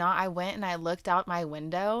kid you not, I went and I looked out my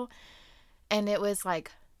window, and it was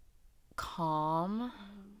like calm,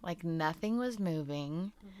 like nothing was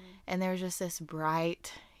moving, and there was just this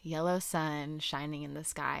bright yellow sun shining in the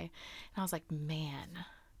sky, and I was like, man,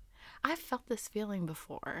 I've felt this feeling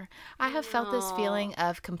before. I have felt this feeling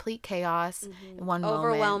of complete chaos in one moment.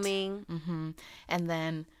 Overwhelming. And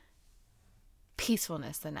then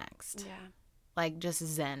peacefulness the next. Yeah. Like just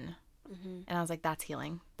zen. And I was like, that's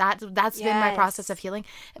healing. That's been my process of healing.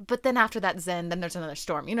 But then after that zen, then there's another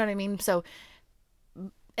storm. You know what I mean? So,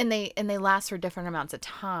 and they last for different amounts of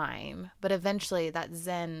time. But eventually that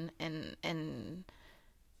zen and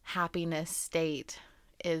happiness state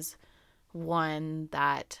is one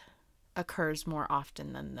that occurs more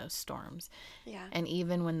often than those storms. Yeah. And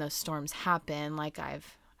even when those storms happen, like I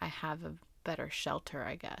have a better shelter,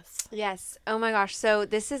 I guess. Yes. Oh my gosh. So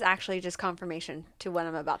this is actually just confirmation to what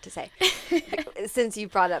I'm about to say. Since you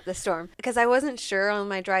brought up the storm. Because I wasn't sure on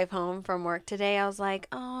my drive home from work today. I was like,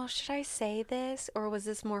 oh, should I say this? Or was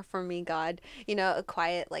this more for me, God? A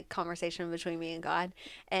quiet like conversation between me and God.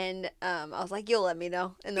 And I was like, you'll let me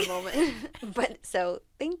know in the moment. But so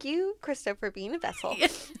thank you, Krista, for being a vessel.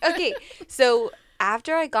 Okay. So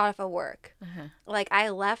after I got off of work, like I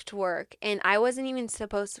left work and I wasn't even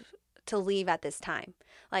supposed to leave at this time.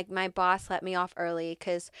 Like my boss let me off early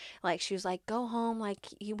because like she was like, go home, like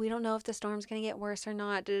we don't know if the storm's gonna get worse or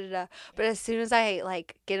not, da, da, da. But as soon as I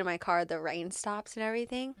like get in my car, the rain stops and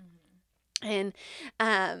everything. And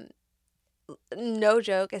no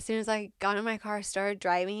joke, as soon as I got in my car, started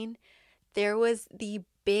driving, there was the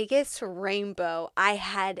biggest rainbow I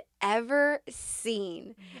had ever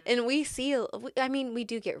seen. And we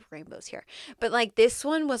do get rainbows here, but like this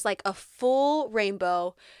one was like a full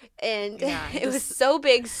rainbow, and it was so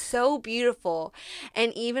big, so beautiful.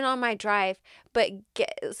 And even on my drive,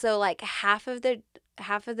 so like half of the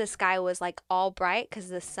sky was like all bright because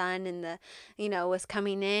the sun and the was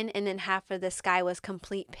coming in, and then half of the sky was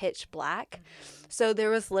complete pitch black. So there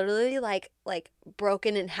was literally like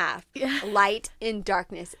broken in half, light and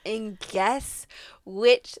darkness. And guess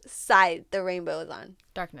which side the rainbow is on?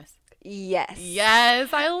 Darkness. Yes,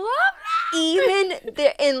 I love that. Even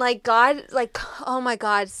there, and like God, like, oh my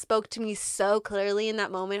God, spoke to me so clearly in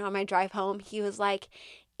that moment on my drive home. He was like,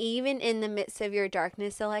 even in the midst of your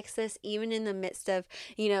darkness, Alexis, even in the midst of,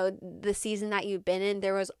 the season that you've been in,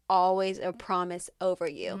 there was always a promise over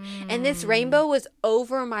you. And this rainbow was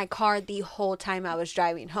over my car the whole time I was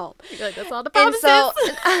driving home. You're like, that's all the promises. And so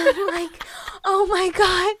I'm like, oh my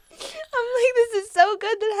God. I'm like, this is so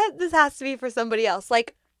good that this has to be for somebody else.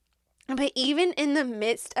 Like, but even in the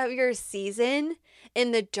midst of your season,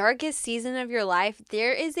 in the darkest season of your life,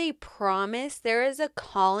 there is a promise, there is a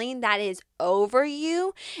calling that is over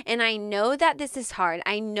you. And I know that this is hard.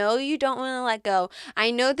 I know you don't want to let go. I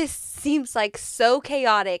know this seems like so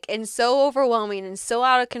chaotic and so overwhelming and so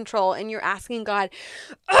out of control. And you're asking God,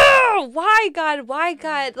 oh, why God? Why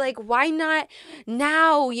God? Like, why not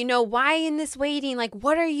now? Why in this waiting? Like,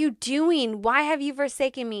 what are you doing? Why have you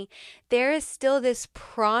forsaken me? There is still this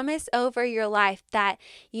promise over your life that,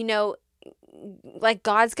 like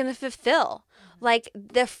God's going to fulfill. Like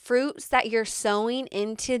the fruits that you're sowing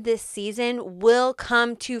into this season will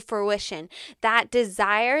come to fruition. That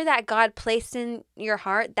desire that God placed in your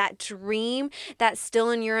heart, that dream that's still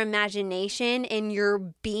in your imagination, in your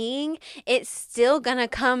being, it's still going to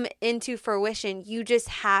come into fruition. You just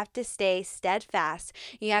have to stay steadfast.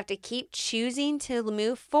 You have to keep choosing to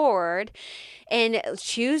move forward and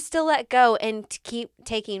choose to let go and to keep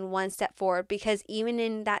taking one step forward, because even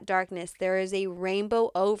in that darkness, there is a rainbow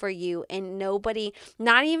over you, and nobody,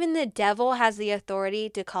 not even the devil, has the authority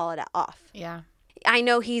to call it off. Yeah. I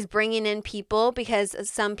know he's bringing in people because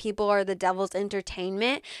some people are the devil's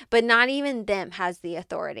entertainment, but not even them has the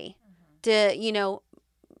authority to,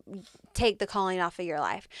 take the calling off of your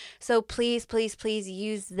life. So please, please, please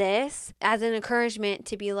use this as an encouragement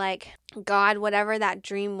to be like, God, whatever that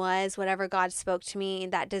dream was, whatever God spoke to me,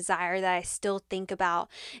 that desire that I still think about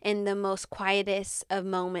in the most quietest of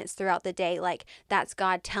moments throughout the day, like that's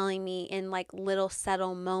God telling me in like little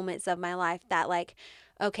subtle moments of my life that like,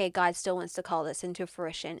 okay, God still wants to call this into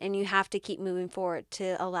fruition, and you have to keep moving forward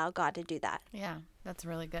to allow God to do that. Yeah, that's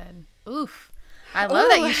really good. Oof. I love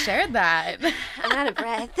that you shared that. I'm out of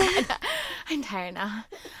breath. I'm tired now.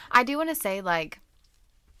 I do want to say, like,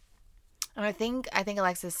 and I think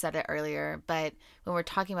Alexis said it earlier, but when we're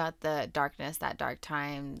talking about the darkness, that dark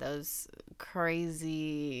time, those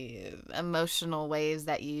crazy emotional waves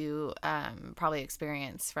that you probably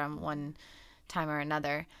experience from one time or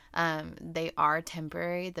another, they are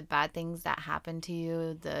temporary. The bad things that happen to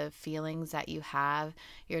you, the feelings that you have,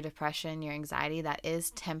 your depression, your anxiety, that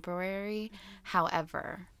is temporary. Mm-hmm.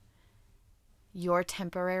 However, your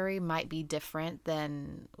temporary might be different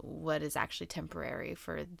than what is actually temporary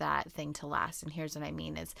for that thing to last. And here's what I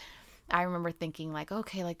mean is, I remember thinking like,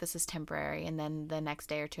 okay, like this is temporary. And then the next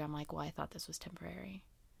day or two, I'm like, well, I thought this was temporary.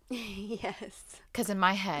 Yes. Because in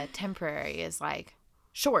my head, temporary is like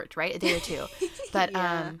short, right? A day or two. But,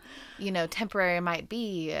 yeah. Temporary might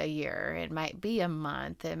be a year. It might be a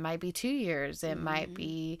month. It might be 2 years. It might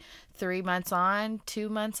be 3 months on, 2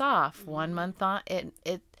 months off, 1 month on.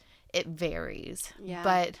 It varies. Yeah.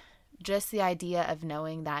 But just the idea of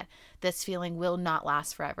knowing that this feeling will not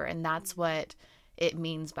last forever. And that's what it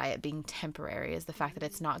means by it being temporary, is the fact that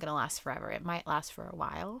it's not going to last forever. It might last for a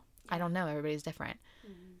while. I don't know. Everybody's different.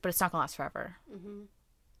 But it's not going to last forever.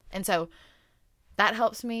 And so that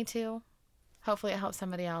helps me too. Hopefully it helps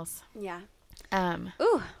somebody else. Yeah.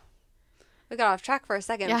 Ooh. We got off track for a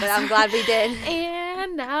second, but I'm glad we did.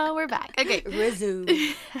 And now we're back. Okay.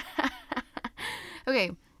 Resume.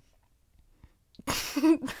 Okay.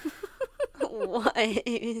 What?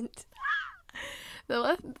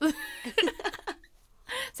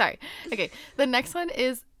 Sorry. Okay. The next one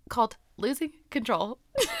is called losing control.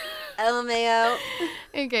 LMAO.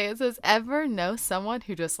 Okay, it says, ever know someone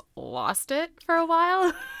who just lost it for a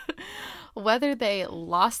while? Whether they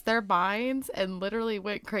lost their minds and literally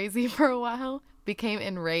went crazy for a while, became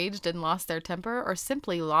enraged and lost their temper, or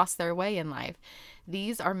simply lost their way in life.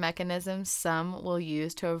 These are mechanisms some will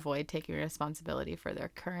use to avoid taking responsibility for their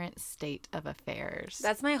current state of affairs.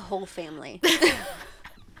 That's my whole family.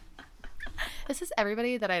 This is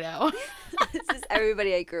everybody that I know. This is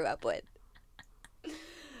everybody I grew up with.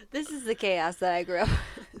 This is the chaos that I grew up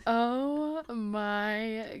with. Oh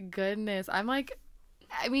my goodness. I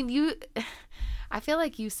feel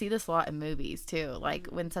like you see this a lot in movies too. Like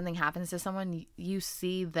when something happens to someone, you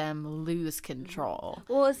see them lose control.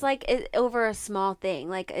 Well, it's like over a small thing.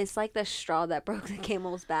 Like it's like the straw that broke the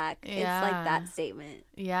camel's back. Yeah. It's like that statement.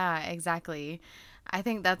 Yeah, exactly. I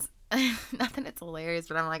think that's, not that it's hilarious,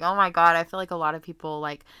 but I'm like, oh my God, I feel like a lot of people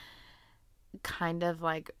like kind of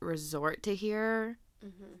like resort to here.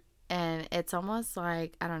 And it's almost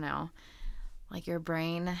like, I don't know, like your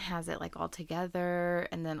brain has it like all together,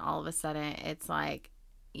 and then all of a sudden it's like,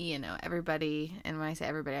 everybody, and when I say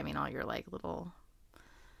everybody, I mean all your like little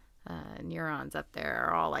neurons up there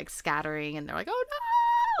are all like scattering, and they're like, oh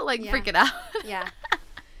no, like Yeah. freaking out. Yeah.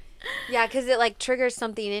 Yeah, because it like triggers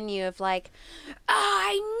something in you of like, oh,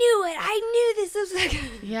 I knew it. I knew this was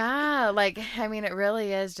like. Yeah, like I mean, it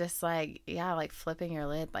really is just like, yeah, like flipping your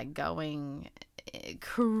lid, like going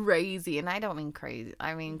crazy. And I don't mean crazy.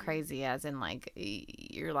 I mean crazy as in like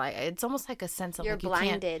you're like, it's almost like a sense of You're like you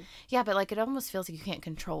can't. blinded. Yeah, but like it almost feels like you can't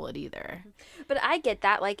control it either. But I get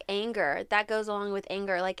that, like anger, that goes along with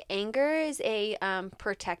anger. Like anger is a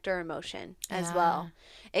protector emotion as Yeah. well.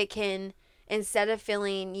 It can, instead of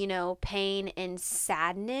feeling, pain and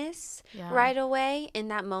sadness Yeah. right away in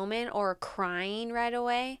that moment or crying right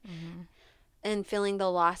away and feeling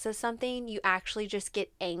the loss of something, you actually just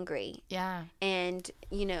get angry. Yeah. And,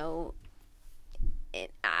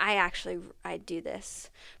 I do this,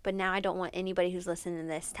 but now I don't want anybody who's listening to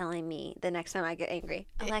this telling me the next time I get angry,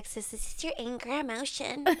 Alexis, this is your anger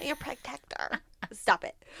emotion, your protector. Stop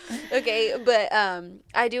it. Okay, but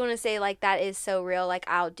I do want to say like that is so real. Like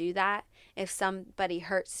I'll do that if somebody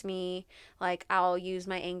hurts me. Like I'll use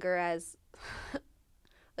my anger as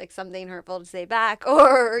like something hurtful to say back,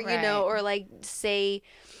 or Right. or like say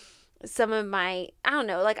some of my, I don't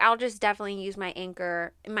know, like I'll just definitely use my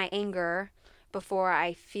anger before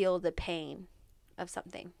I feel the pain of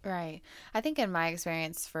something. Right. I think in my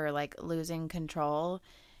experience for like losing control,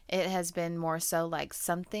 it has been more so like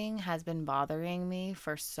something has been bothering me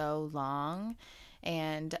for so long.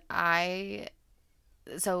 And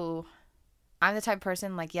so I'm the type of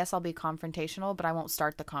person like, yes, I'll be confrontational, but I won't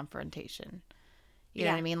start the confrontation. You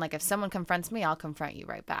know what Yeah. I mean? Like if someone confronts me, I'll confront you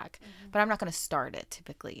right back. But I'm not going to start it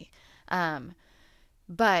typically. Um,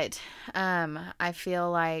 but I feel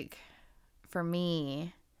like for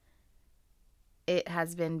me, it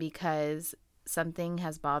has been because something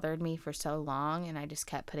has bothered me for so long, and I just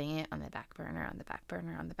kept putting it on the back burner, on the back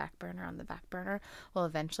burner, on the back burner, on the back burner. Well,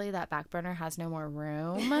 eventually that back burner has no more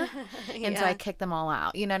room. And so I Yeah. kick them all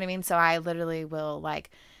out. You know what I mean? So I literally will like,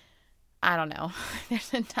 I don't know. There's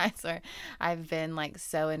been times where I've been like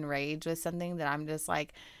so enraged with something that I'm just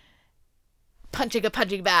like punching a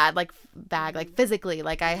punching bag, like physically.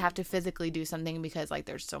 Like I have to physically do something because like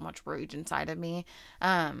there's so much rage inside of me.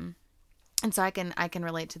 And so I can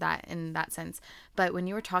relate to that in that sense. But when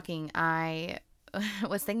you were talking, I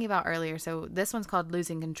was thinking about earlier. So this one's called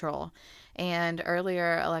losing control, and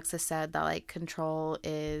earlier Alexis said that like control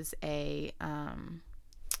is a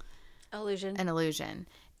Illusion. an illusion,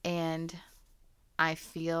 and I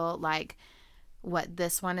feel like what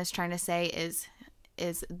this one is trying to say is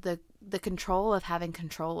the control of having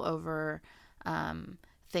control over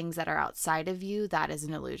things that are outside of you. That is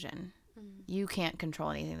an illusion. You can't control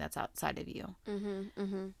anything that's outside of you,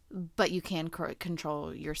 but you can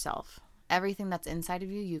control yourself. Everything that's inside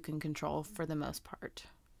of you, you can control for the most part.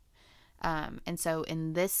 And so,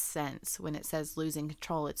 in this sense, when it says losing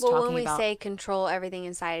control, it's Well, when talking we about, say control everything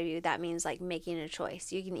inside of you, that means like making a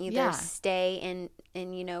choice. You can either yeah, stay and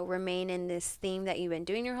remain in this theme that you've been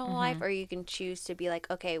doing your whole life, or you can choose to be like,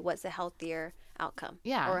 okay, what's a healthier outcome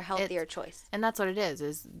yeah, or a healthier choice? and that's what it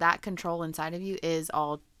is that control inside of you is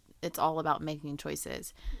all, it's all about making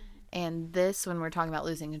choices. And this, when we're talking about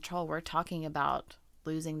losing control, we're talking about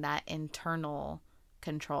losing that internal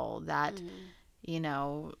control that,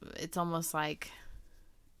 it's almost like,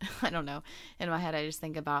 I don't know. In my head, I just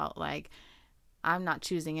think about like, I'm not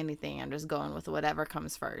choosing anything. I'm just going with whatever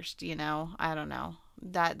comes first, I don't know.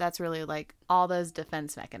 That's really like all those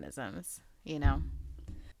defense mechanisms.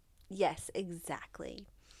 Yes, exactly.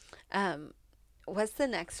 Um, what's the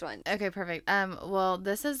next one? Okay, perfect. Well,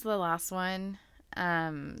 this is the last one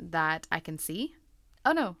that I can see.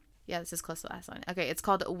 Oh no. Yeah, this is close to the last one. Okay, it's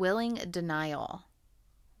called willing denial.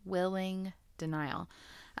 Willing denial.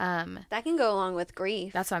 That can go along with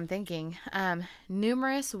grief. That's what I'm thinking.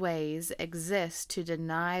 Numerous ways exist to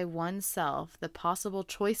deny oneself the possible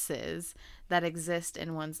choices that exist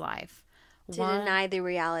in one's life. To deny the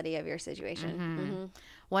reality of your situation.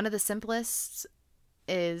 One of the simplest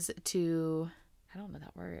is to, I don't know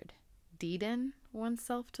that word, deaden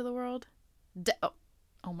oneself to the world.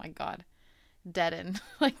 Oh my God. Deaden,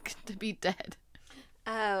 like to be dead.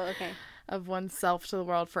 Oh, okay. Of oneself to the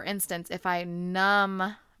world. For instance, if I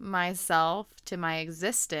numb myself to my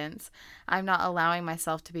existence, I'm not allowing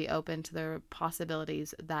myself to be open to the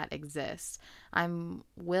possibilities that exist. I'm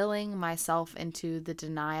willing myself into the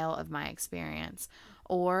denial of my experience.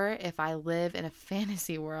 Or if I live in a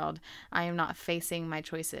fantasy world, I am not facing my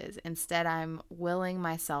choices. Instead, I'm willing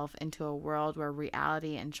myself into a world where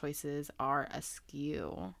reality and choices are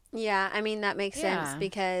askew. Yeah, I mean that makes sense Yeah.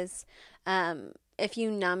 because if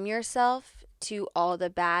you numb yourself to all the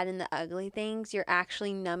bad and the ugly things, you're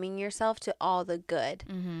actually numbing yourself to all the good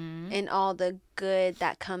and all the good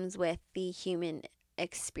that comes with the human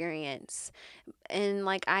experience. And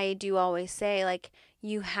like I do always say, like,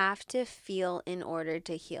 you have to feel in order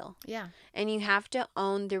to heal. Yeah. And you have to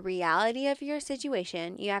own the reality of your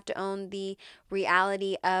situation. You have to own the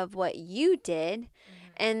reality of what you did.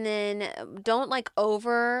 And then don't like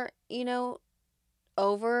over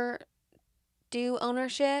do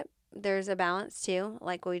ownership. There's a balance too,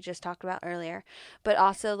 like we just talked about earlier. But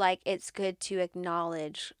also, like, it's good to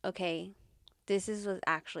acknowledge, okay, this is what's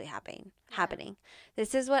actually happening.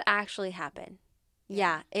 This is what actually happened.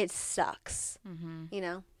 Yeah, it sucks. You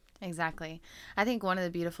know? Exactly. I think one of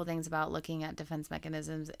the beautiful things about looking at defense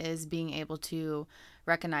mechanisms is being able to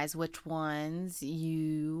recognize which ones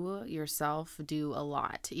you yourself do a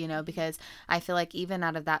lot, because I feel like even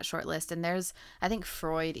out of that short list, and I think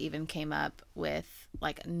Freud even came up with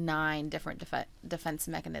like 9 different defense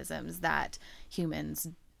mechanisms that humans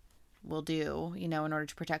will do, in order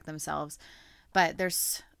to protect themselves. But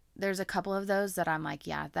there's a couple of those that I'm like,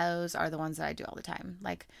 yeah, those are the ones that I do all the time.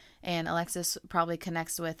 Like, and Alexis probably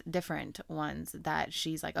connects with different ones that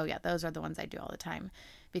she's like, oh yeah, those are the ones I do all the time.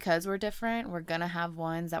 Because we're different, we're gonna have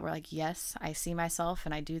ones that we're like, yes, I see myself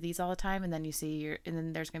and I do these all the time. And then and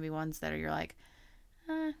then there's gonna be ones that are you're like,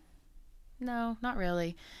 no, not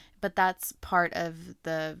really. But that's part of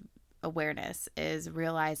the awareness, is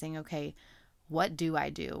realizing, okay, what do I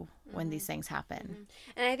do when these things happen?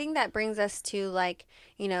 And I think that brings us to, like,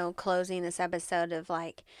 closing this episode of,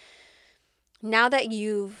 like, now that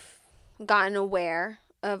you've gotten aware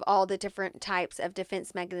of all the different types of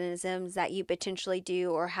defense mechanisms that you potentially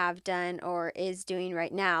do or have done or is doing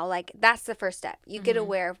right now, like, that's the first step. You get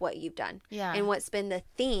aware of what you've done and what's been the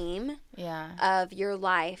theme of your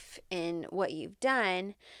life and what you've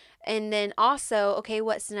done. And then also, okay,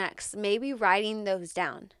 what's next? Maybe writing those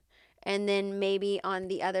down. And then maybe on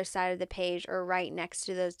the other side of the page or right next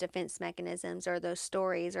to those defense mechanisms or those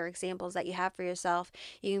stories or examples that you have for yourself,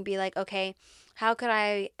 you can be like, okay, how could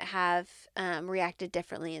I have reacted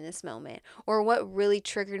differently in this moment? Or what really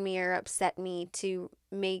triggered me or upset me to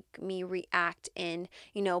make me react and,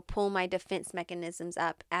 pull my defense mechanisms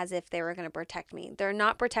up as if they were going to protect me. They're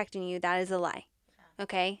not protecting you. That is a lie.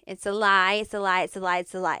 Okay? It's a lie. It's a lie. It's a lie.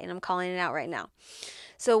 It's a lie. And I'm calling it out right now.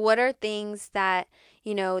 So what are things that,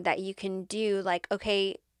 that you can do? Like,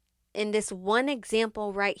 okay, in this one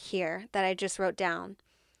example right here that I just wrote down,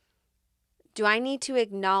 do I need to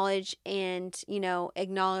acknowledge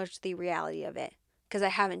acknowledge the reality of it? Because I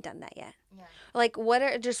haven't done that yet. Yeah. Like,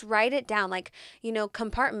 just write it down, like,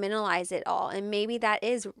 compartmentalize it all. And maybe that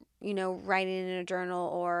is, writing in a journal,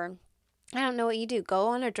 or I don't know what you do. Go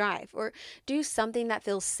on a drive or do something that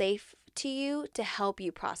feels safe to you to help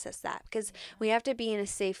you process that, because we have to be in a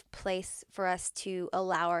safe place for us to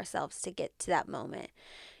allow ourselves to get to that moment.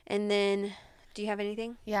 And then, do you have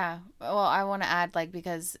anything? Yeah. Well, I want to add, like,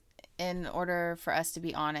 because in order for us to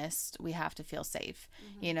be honest, we have to feel safe,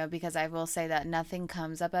 because I will say that nothing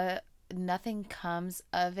comes of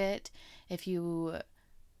it if you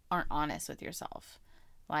aren't honest with yourself.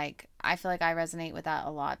 Like, I feel like I resonate with that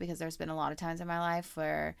a lot, because there's been a lot of times in my life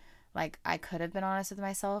where, like, I could have been honest with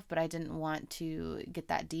myself, but I didn't want to get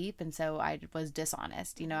that deep. And so I was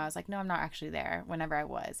dishonest. I was like, no, I'm not actually there, whenever I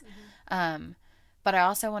was. But I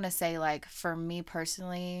also want to say, like, for me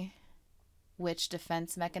personally, which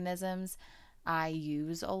defense mechanisms I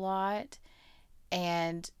use a lot.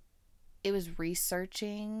 And it was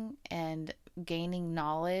researching and gaining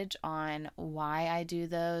knowledge on why I do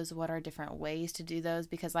those, what are different ways to do those,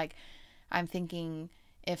 because, like, I'm thinking,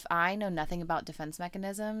 if I know nothing about defense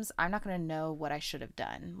mechanisms, I'm not going to know what I should have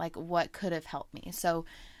done, like what could have helped me. So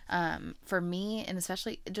for me, and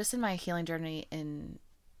especially just in my healing journey in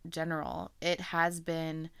general, it has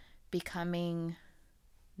been becoming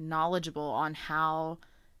knowledgeable on how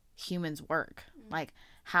humans work. Like,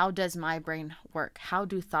 how does my brain work? How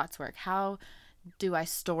do thoughts work? How do I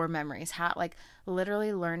store memories? How, like,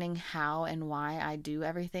 literally learning how and why I do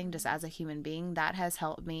everything just as a human being, that has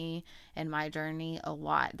helped me in my journey a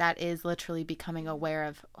lot. That is literally becoming aware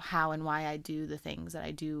of how and why I do the things that I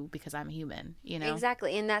do, because I'm human,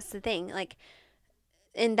 Exactly. And that's the thing. Like,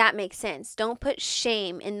 and that makes sense. Don't put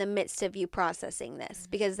shame in the midst of you processing this,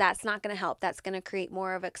 because that's not going to help. That's going to create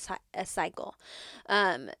more of a cycle.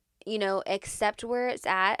 Accept where it's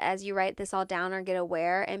at as you write this all down, or get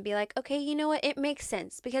aware and be like, okay, you know what? It makes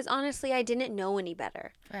sense, because honestly, I didn't know any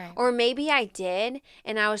better. Right. Or maybe I did,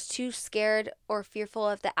 and I was too scared or fearful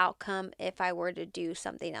of the outcome if I were to do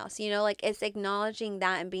something else. Like, it's acknowledging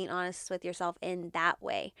that and being honest with yourself in that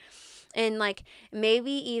way. And, like,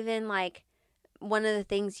 maybe even, like, one of the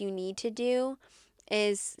things you need to do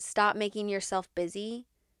is stop making yourself busy.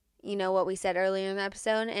 You know what we said earlier in the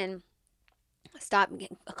episode, and stop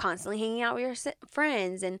constantly hanging out with your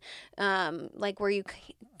friends, and like where you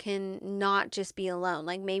can not just be alone.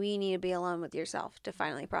 Like maybe you need to be alone with yourself to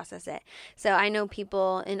finally process it. So I know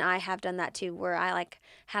people, and I have done that too, where I like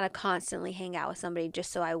had to constantly hang out with somebody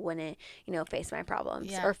just so I wouldn't, face my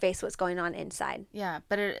problems or face what's going on inside. Yeah,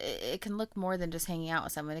 but it can look more than just hanging out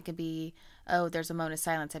with someone. It could be, oh, there's a moment of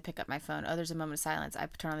silence, I pick up my phone. Oh, there's a moment of silence, I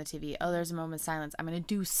turn on the TV. Oh, there's a moment of silence, I'm going to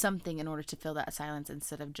do something in order to fill that silence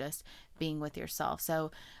instead of just being with yourself. So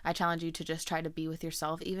I challenge you to just try to be with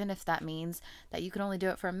yourself, even if that means that you can only do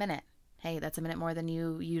it for a minute. Hey, that's a minute more than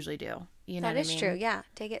you usually do. You know what I mean? That is true, yeah.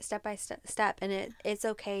 Take it step by step, and it's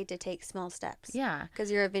okay to take small steps. Yeah.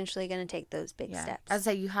 Because you're eventually going to take those big steps. As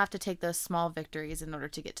I say, you have to take those small victories in order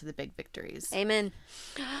to get to the big victories. Amen.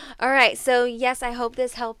 All right, so yes, I hope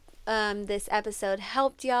this episode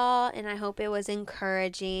helped y'all, and I hope it was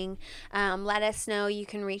encouraging. Let us know. You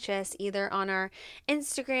can reach us either on our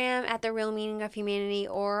Instagram at The Real Meaning of Humanity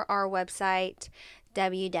or our website,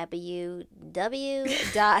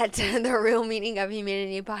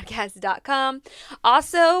 www.therealmeaningofhumanitypodcast.com.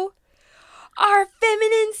 Also, our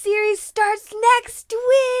feminine series starts next week.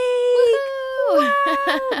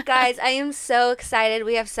 Wow. Guys, I am so excited.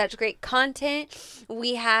 We have such great content.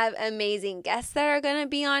 We have amazing guests that are going to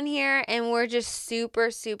be on here, and we're just super,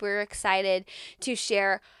 super excited to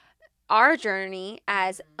share our journey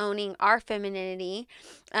as owning our femininity,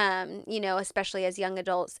 especially as young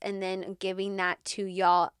adults, and then giving that to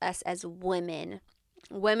y'all, us as women.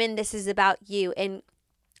 Women, this is about you. And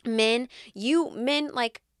men, you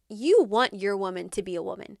want your woman to be a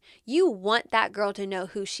woman. You want that girl to know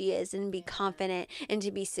who she is and be confident and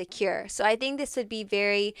to be secure. So I think this would be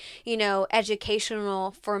very,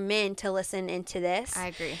 educational for men to listen into this. I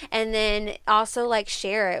agree. And then also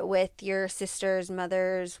share it with your sisters,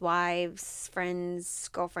 mothers, wives, friends,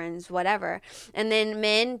 girlfriends, whatever. And then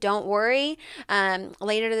men, don't worry.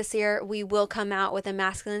 Later this year, we will come out with a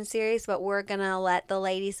masculine series, but we're going to let the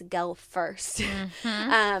ladies go first.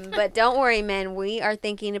 Mm-hmm. But don't worry, men. We are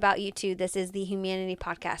thinking about you too. This is the Humanity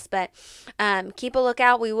Podcast, but keep a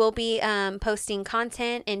lookout. We will be posting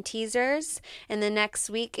content and teasers in the next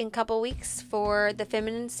week and couple weeks for the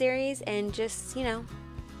feminine series, and just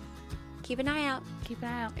keep an eye out.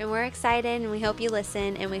 And we're excited, and we hope you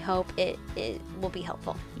listen, and we hope it will be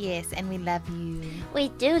helpful. Yes, and we love you. We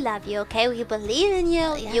do love you, okay? We believe in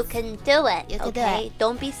you. Yes. You can do it. You can okay? do it.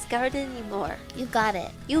 Don't be scared anymore. You got it.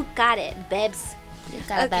 You got it, babes. You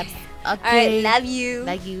got it, babes. Okay. All right, love you.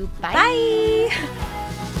 Love you. Bye. Bye.